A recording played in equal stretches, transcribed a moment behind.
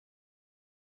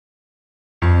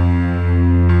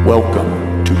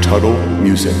Welcome to Tuttle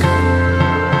Music.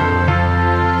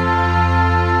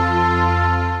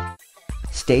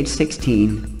 Stage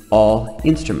 16, all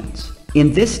instruments.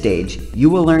 In this stage, you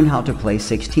will learn how to play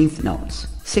 16th notes.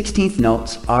 16th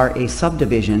notes are a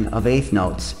subdivision of eighth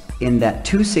notes in that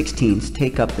 2 sixteenths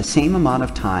take up the same amount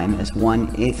of time as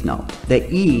 1 eighth note.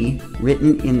 The E,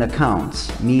 written in the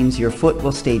counts, means your foot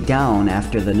will stay down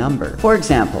after the number. For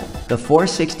example, the 4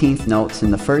 16th notes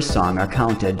in the first song are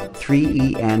counted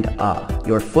 3E and A.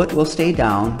 Your foot will stay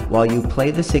down while you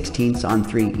play the 16ths on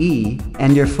 3E,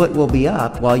 and your foot will be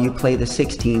up while you play the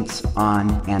 16ths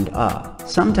on and A.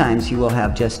 Sometimes you will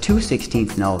have just 2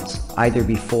 16th notes, either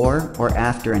before or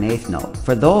after an eighth note.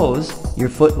 For those, your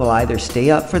foot will either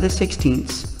stay up for the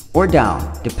 16ths or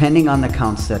down, depending on the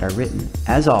counts that are written.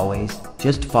 As always,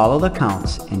 just follow the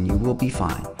counts and you will be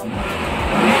fine.